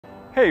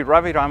Hey,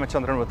 Ravi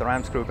Ramachandran with the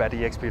Rams Group at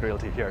eXp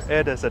Realty here.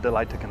 It is a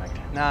delight to connect.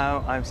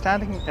 Now, I'm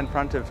standing in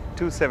front of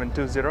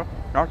 2720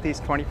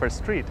 Northeast 21st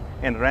Street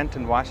in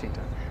Renton,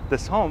 Washington.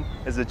 This home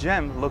is a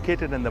gem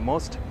located in the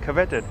most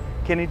coveted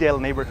Kennydale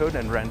neighborhood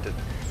in Renton.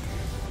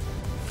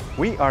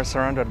 We are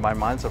surrounded by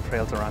miles of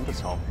trails around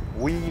this home.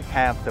 We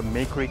have the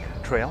May Creek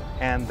Trail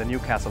and the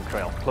Newcastle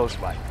Trail close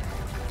by.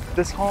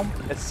 This home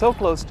is so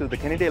close to the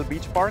Kennydale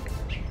Beach Park,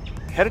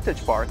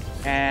 Heritage Park,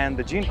 and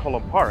the Jean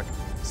Colomb Park,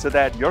 so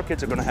that your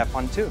kids are going to have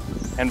fun too.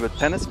 And with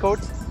tennis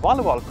courts,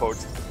 volleyball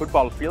courts,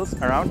 football fields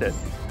around it,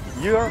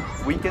 your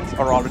weekends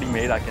are already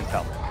made, I can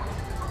tell.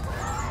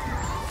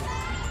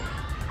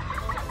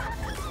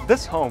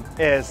 This home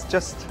is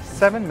just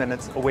 7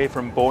 minutes away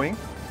from Boeing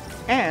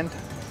and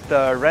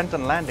the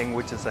Renton Landing,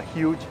 which is a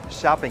huge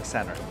shopping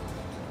center.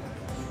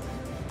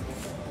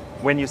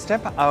 When you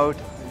step out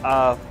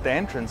of the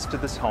entrance to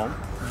this home,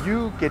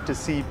 you get to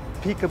see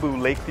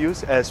peekaboo lake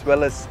views as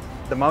well as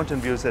the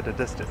mountain views at a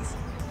distance.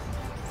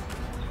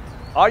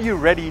 Are you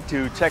ready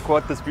to check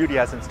what this beauty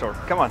has in store?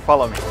 Come on,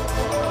 follow me.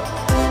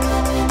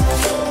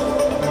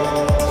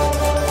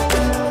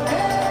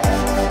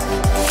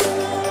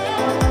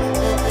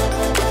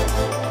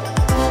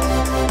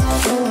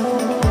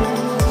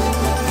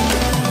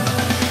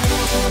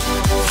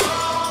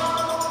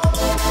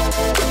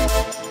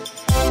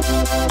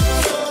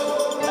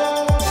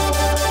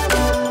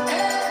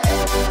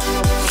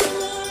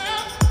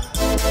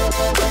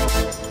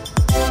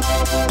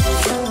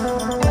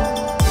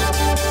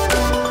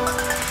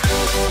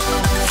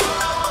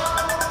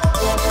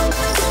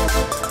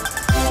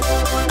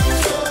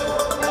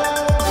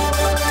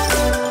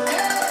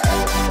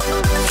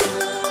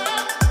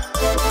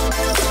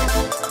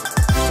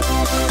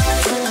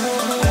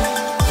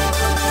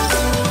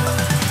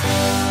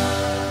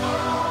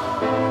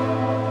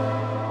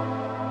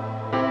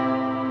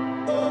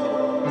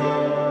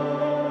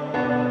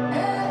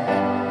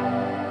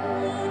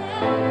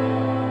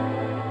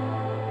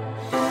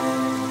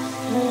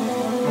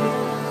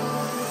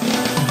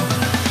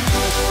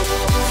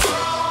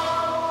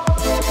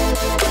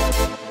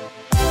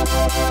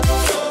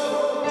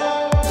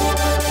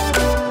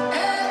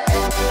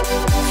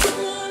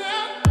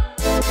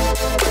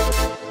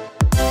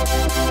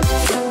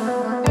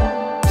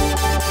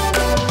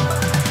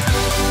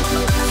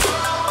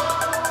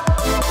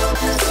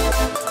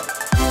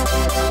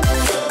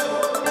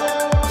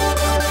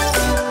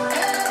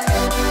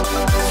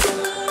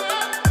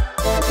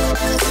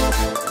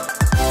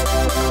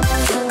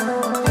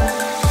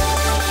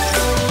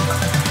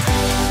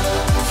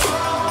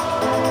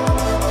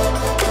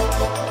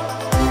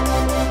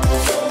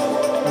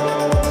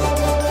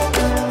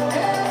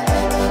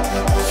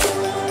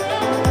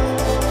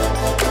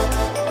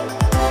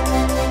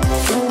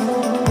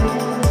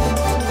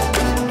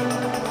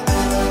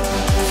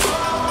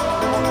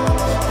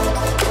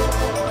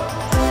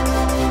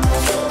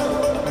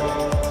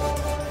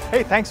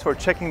 Hey, thanks for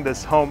checking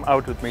this home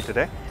out with me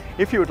today.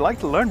 If you would like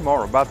to learn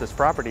more about this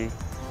property,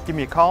 give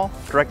me a call,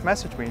 direct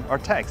message me, or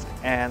text,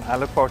 and I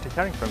look forward to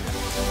hearing from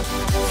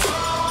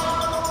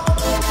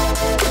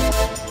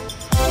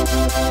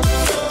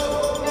you.